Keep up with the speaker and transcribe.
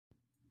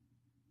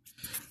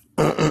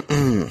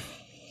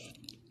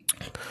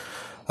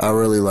I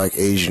really like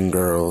Asian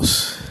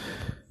girls.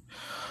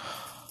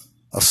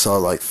 I saw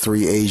like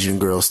 3 Asian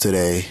girls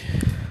today.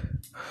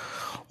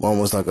 One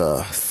was like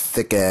a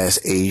thick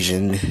ass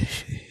Asian,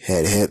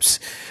 had hips,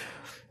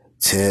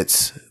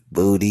 tits,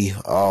 booty,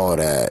 all of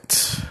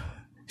that.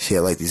 She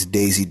had like these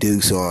Daisy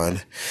Dukes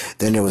on.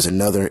 Then there was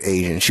another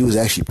Asian. She was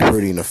actually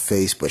pretty in the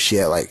face, but she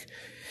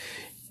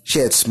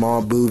had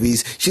small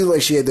boobies. She looked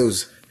like she had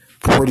those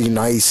pretty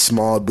nice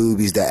small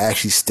boobies that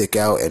actually stick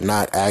out and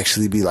not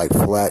actually be like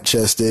flat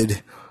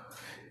chested.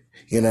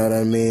 You know what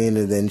I mean?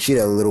 And then she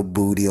had a little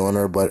booty on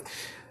her, but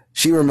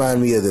she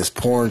reminded me of this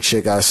porn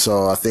chick I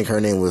saw. I think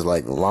her name was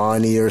like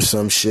Lonnie or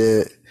some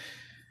shit.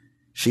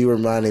 She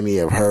reminded me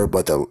of her,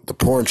 but the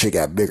porn chick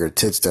got bigger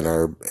tits than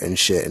her and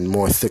shit and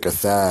more thicker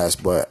thighs,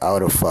 but I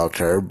would have fucked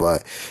her.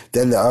 But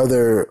then the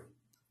other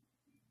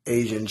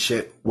Asian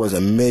chick was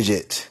a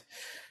midget.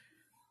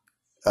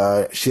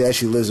 She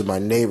actually lives in my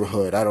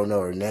neighborhood. I don't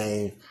know her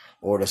name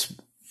or this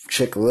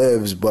chick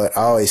lives, but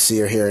I always see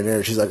her here and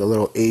there. She's like a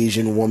little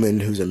Asian woman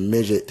who's a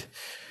midget.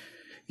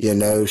 You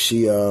know,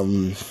 she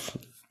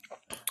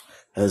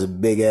has a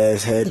big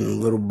ass head and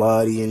a little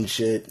body and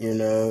shit, you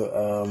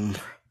know.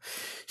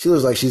 She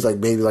looks like she's like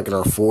maybe like in her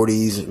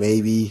 40s,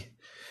 maybe.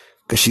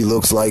 Cause she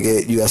looks like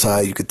it. That's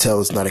how you could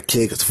tell it's not a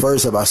kid. Cause the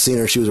first time I seen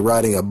her, she was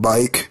riding a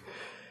bike.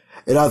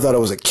 And I thought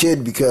it was a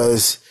kid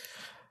because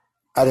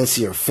I didn't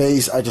see her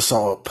face. I just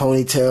saw a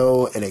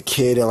ponytail and a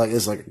kid, and like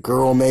it's like a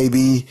girl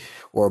maybe,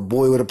 or a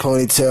boy with a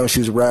ponytail. She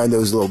was riding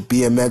those little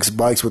BMX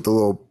bikes with the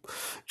little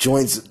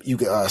joints you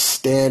could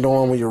stand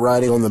on when you're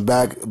riding on the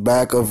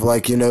back of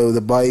like, you know,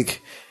 the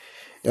bike.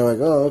 And I'm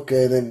like, oh,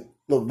 okay. Then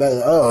look back,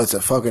 oh, it's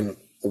a fucking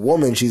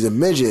woman. She's a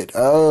midget.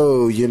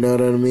 Oh, you know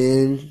what I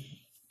mean?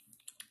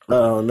 I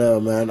don't know,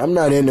 man. I'm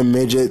not into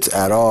midgets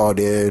at all,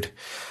 dude.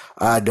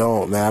 I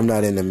don't, man. I'm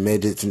not into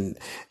midgets, and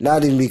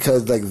not even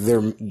because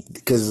they're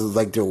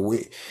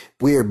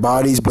weird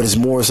bodies, but it's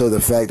more so the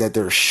fact that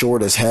they're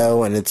short as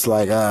hell, and it's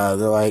like they're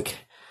like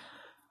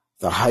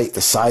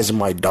the size of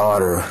my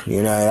daughter.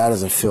 You know, that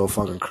doesn't feel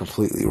fucking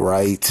completely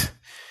right.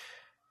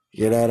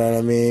 You know what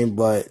I mean?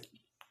 But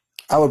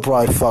I would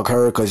probably fuck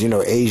her because, you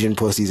know, Asian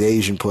pussy's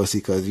Asian pussy,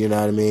 because, you know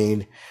what I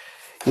mean?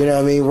 You know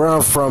what I mean? Where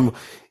I'm from,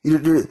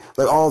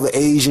 like all the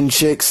Asian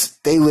chicks,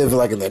 they live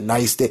like in the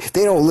nice, they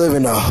don't live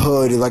in the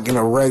hood, like in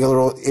the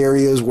regular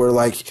areas where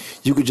like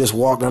you could just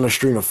walk down the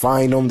street and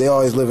find them. They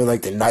always live in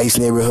like the nice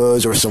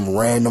neighborhoods or some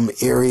random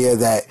area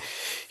that,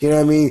 you know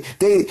what I mean?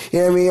 You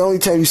know what I mean? The only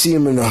time you see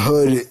them in the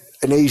hood,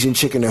 an Asian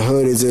chick in the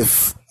hood, is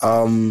if,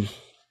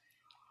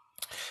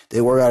 they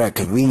work at a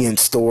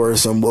convenience store or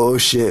some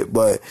bullshit.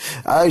 But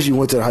I actually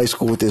went to high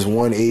school with this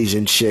one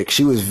Asian chick.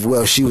 She was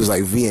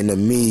like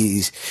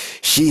Vietnamese.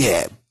 She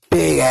had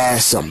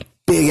some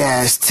big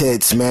ass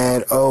tits,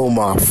 man. Oh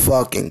my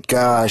fucking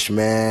gosh,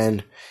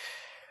 man.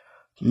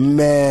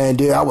 Man,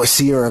 dude, I would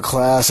see her in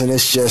class and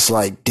it's just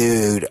like,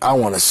 dude, I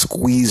want to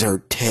squeeze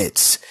her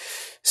tits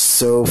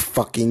so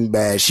fucking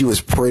bad. She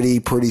was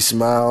pretty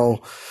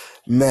smile.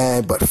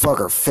 Man, but fuck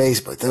her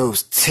face, but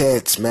those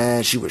tits,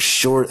 man. She was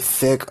short,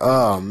 thick.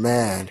 Oh,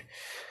 man.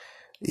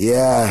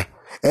 Yeah.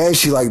 And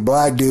she liked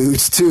black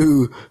dudes,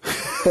 too.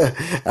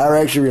 I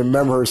actually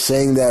remember her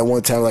saying that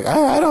one time, like,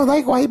 I don't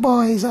like white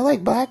boys. I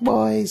like black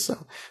boys.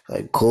 So,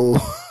 like,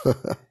 cool.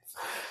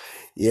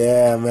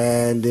 Yeah,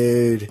 man,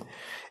 dude.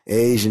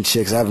 Asian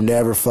chicks. I've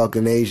never fucked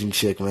an Asian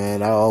chick,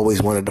 man. I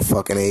always wanted to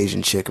fuck an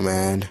Asian chick,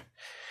 man.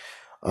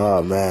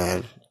 Oh,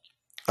 man.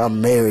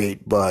 I'm married,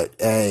 but,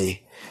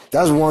 hey.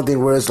 That's one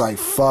thing where it's like,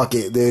 fuck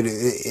it, dude.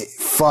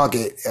 Fuck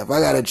it. If I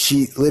gotta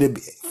cheat, let it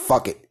be.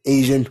 Fuck it.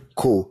 Asian,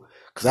 cool.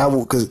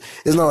 Cause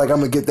it's not like I'm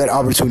gonna get that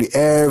opportunity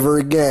ever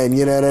again.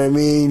 You know what I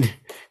mean?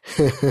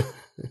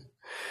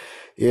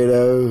 You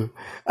know,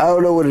 I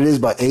don't know what it is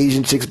about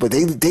Asian chicks, but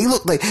they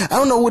look like, I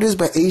don't know what it is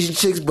about Asian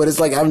chicks, but it's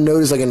like, I've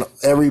noticed like in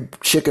every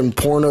chick in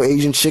porno,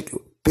 Asian chick,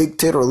 big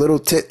tit or little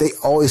tit, they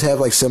always have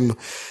like some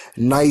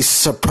nice,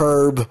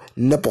 superb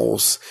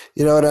nipples.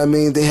 You know what I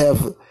mean? They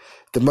have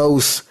the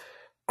most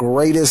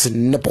greatest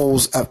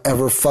nipples I've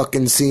ever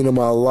fucking seen in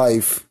my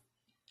life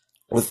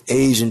with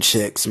Asian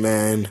chicks,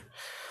 man.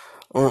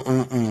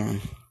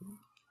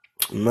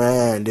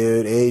 Man,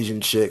 dude,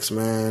 Asian chicks,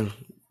 man.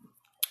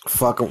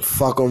 Fuck them.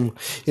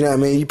 You know what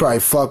I mean? You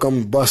probably fuck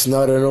them, bust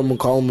nut in them, and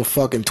call them a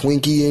fucking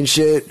Twinkie and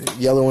shit.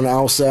 Yellow on the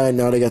outside,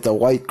 now they got the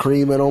white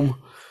cream in them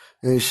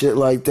and shit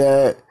like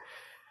that.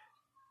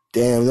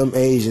 Damn, them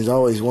Asians, I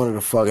always wanted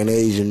a fucking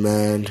Asian,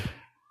 man.